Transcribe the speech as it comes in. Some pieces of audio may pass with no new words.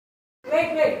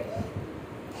wait.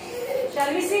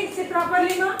 Shall we sit? Sit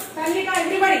properly, ma? Talika,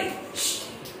 everybody.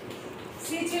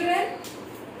 See, children.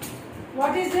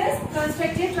 What is this?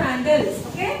 Constructive triangles.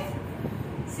 Okay.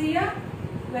 See here.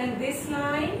 When this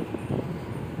line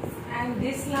and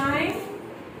this line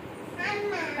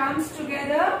comes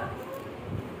together,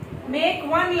 make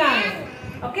one line.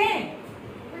 Okay.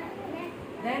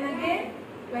 Then again,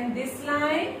 when this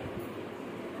line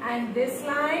and this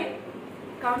line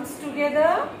comes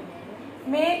together,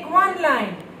 make one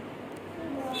line.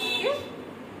 Okay.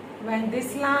 When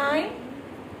this line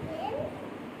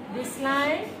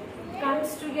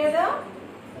comes together,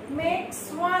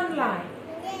 makes one line.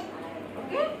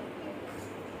 Okay.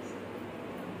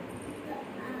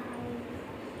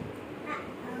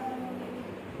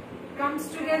 Comes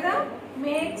together,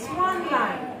 makes one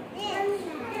line.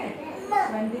 Okay.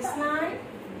 When this line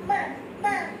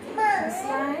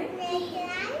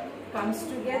comes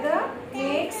together,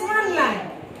 makes one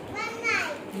line.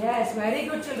 Yes, very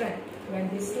good, children. When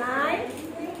this line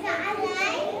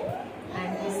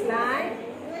and this line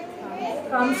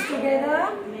comes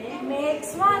together,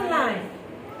 makes one line.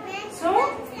 So,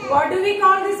 what do we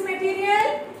call this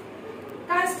material?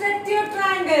 Constructive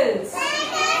triangles.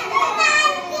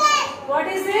 What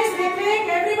is this? Repeat,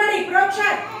 everybody,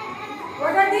 Prakshat.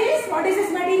 What are these? What is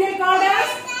this material called as?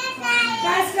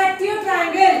 Constructive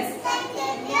triangles.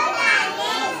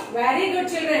 Very good,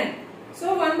 children.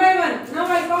 So, one by one. Now,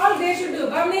 I call, they should do.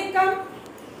 Bhavneet, come.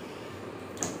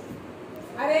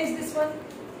 Arrange this one.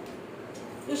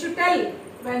 You should tell.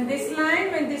 When this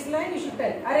line, you should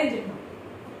tell. Arrange it now.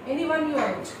 Anyone you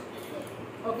arrange.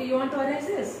 Okay, you want to arrange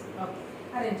this? Okay,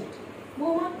 arrange it.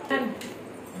 Move on. And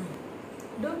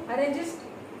do. Arrange it.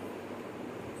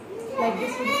 Like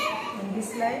this. When this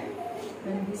line.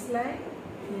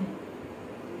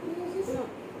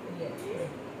 Yes.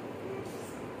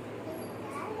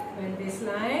 When this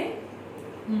line.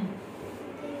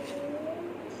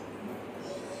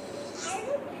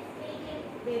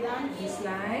 This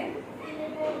line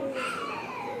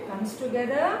comes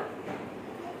together,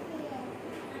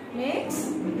 makes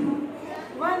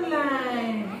one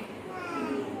line.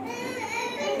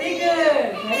 Very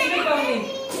good, Bhavneet.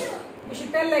 You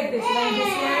should tell like this. When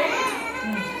this line.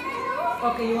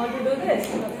 Okay, you want to do this?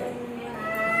 Okay.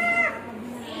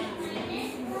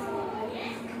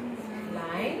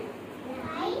 Line.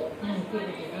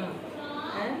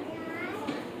 And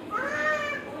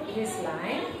this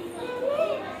line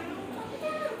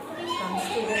comes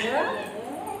together,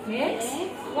 makes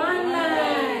one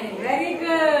line. Very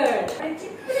good.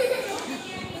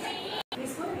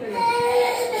 This one,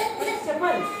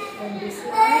 chappal. When this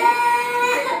line,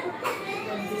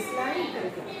 this line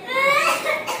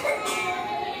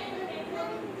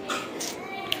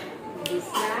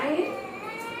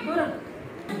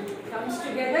comes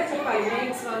together, chappal,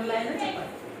 makes one line and chappal.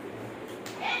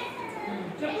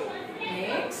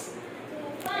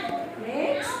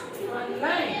 Makes one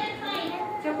line.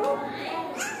 Chappal,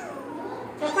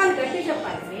 gatti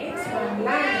chappal, makes one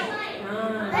line.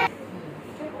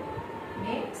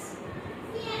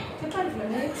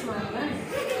 Makes one line.